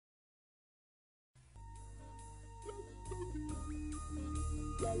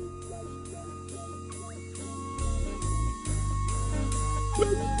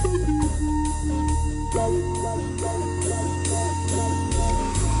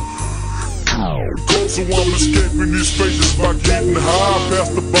So I'm escaping these faces by getting high.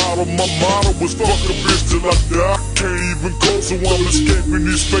 Past the bottom, my motto was fuck a bitch till I die. Can't even cope, so I'm escaping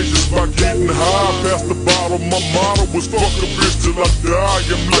these faces by getting high. Past the bottom, my motto was fuck a bitch till I die.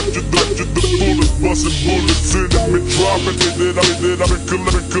 I'm lectured the bullets, busting bullets in them and dropping it. Then I've been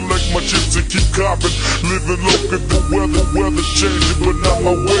collect my chips and keep copping. Living low, at the weather changing, but not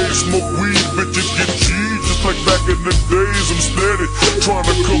my way. Smoke weed, bitches get cheese, just like back in the days. I'm steady, trying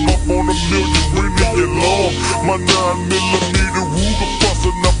to come up on a million, winning long. My 9mm Ruger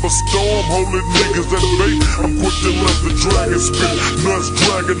busting up a storm, holding niggas at bay. I'm quick to let the dragon spit, nuts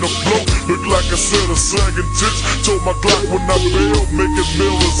dragging the flow. Look like a set of sagging tits. Told my Glock when I bailed, making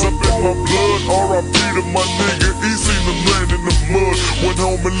millions up in my blood. R.I.P. to my nigga, he seen him land in the mud. Went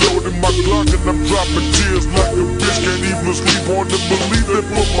home and loaded my Glock and I'm dropping tears like a bitch. Can't even sleep on the belief they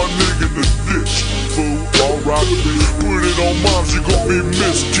put my nigga in the ditch. Fool, R.I.P. Put it on mom, she gon' be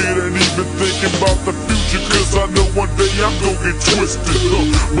missed. Kid ain't even thinking about the future, cause I know one day I'm gon' get twisted.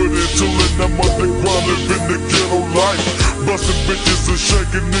 But until then I'm underground, living the ghetto life. Bustin' bitches and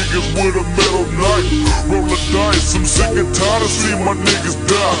shaking niggas with a metal knife. Roll the dice, I'm sick and tired of seeing my niggas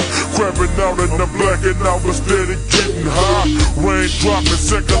die. Crapping out and I'm blacking out, but steady getting high. Rain dropping,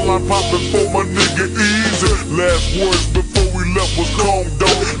 second line popping for my nigga Easy. Last words before we left was calm,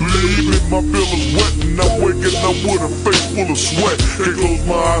 don't leave it. My pillows wet and I'm waking up with a face full of sweat. Can't close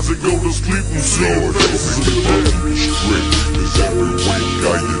my eyes and go to sleep and see the faces of the dead. Cause every week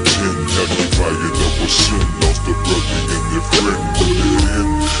I attend, have you fired up with sin, lost a brother and their friend, put it in,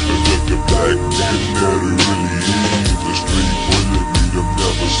 and let the black men that it really is. The street bullet, meet them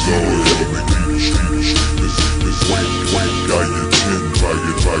never saw it, only be the street. It's week I attend, fired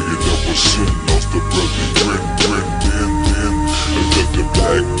up with sin, lost a brother, friend, and let the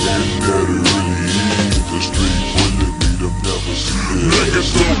black men that it really is. The street bullet, meet them never see it. Niggas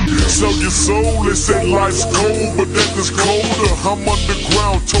don't sell your soul, they say life's cold, but that is colder. I'm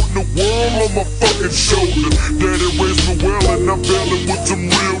underground, toting the world on my fucking shoulder. Daddy raised me well and I'm bailing with some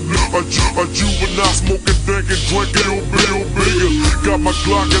real a juvenile smoking, thinking, drinking, Bill bigger. Got my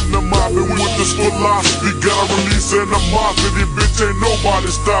Glock and I'm mobbing with this philosophy. Got a release animosity, bitch, ain't nobody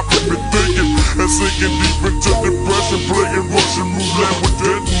stopping me thinking. And sinking deep into depression, playing Russian roulette with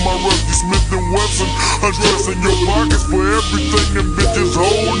death in my rusty Smith & Wesson. Undressing your pockets for everything them bitches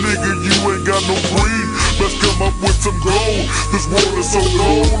hold. Nigga, you ain't got no greed, let's come up with some gold. This world is so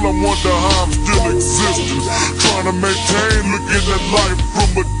cold, I wonder how I'm still existing. Trying to maintain, looking at life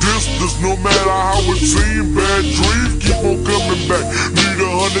from a distance. No matter how it seems, bad dreams keep on coming back. Need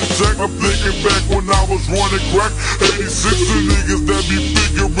 100 jack, I'm thinking back when I was running crack. 86 the niggas that be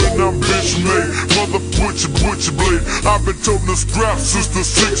figuring I'm bitch made. Mother butcher blade, I've been told to strap since the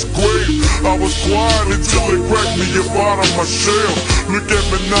 6th grade. I was quiet until they cracked me up out of my shell. Look at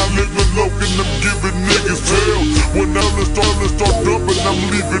me now, living low and I'm giving niggas hell. When I start dumping, I'm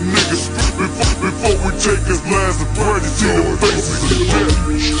leaving niggas before we take his last breath. You see the faces of death.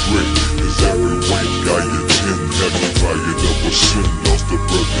 Straight, cause every week I attend, have you fired up with sin, lost a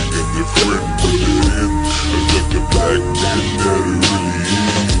brother and their friend, put it in, and let the black men that it really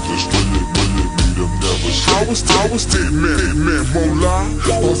is. The bullet, meet them never see. I was dead man, won't lie,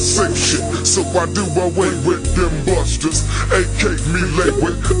 on safe shit. So I do away with them busters. AK me lay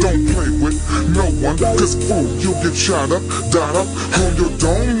with, don't play with no one. Cause fool, you get shot up, died up on your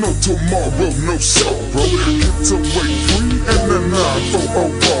dome. No tomorrow, no sorrow. Get away free and the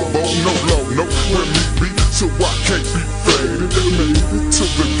 940 Bravo. No law, no where me be, so I can't be faded. Made it to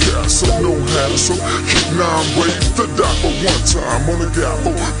the castle, no hassle. Keep 9 ways to die for one time on the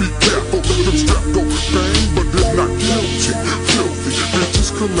gavel. Be careful, them strap go bang, but they're not guilty. Filthy bitches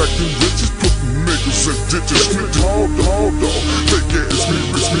collecting riches, putting niggas in ditches. Split hard dog, fake ass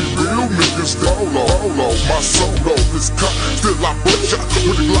me, real niggas. All off, my soul off his cock. Still I butt shot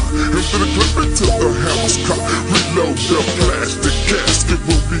with a Glock, into the clip until the hammer's cock. Reload the plastic casket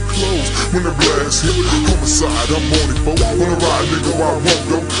will be closed when the blast hit. Homicide, I'm on it, folks. On the ride, nigga, I won't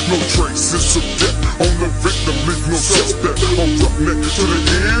go. No traces of death on the victim, leave no suspect. I'm roughneck to the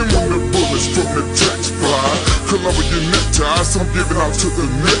end when the bullets from the text fly. Colombian neckties, I'm giving out to the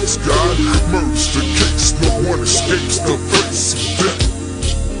next guy. Murders the case, no one escapes the face of death.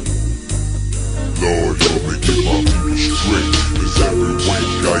 Lord, help me get my people straight, cause every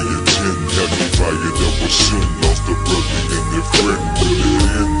week I attend, have you fired up with sin, lost a brother and their friend, put it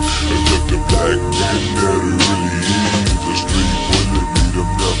in, and let the black men that it really is. The street bullet, meet them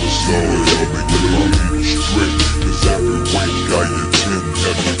never see. Lord, help me get my people straight, cause every week I attend,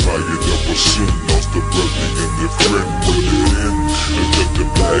 have you your friend.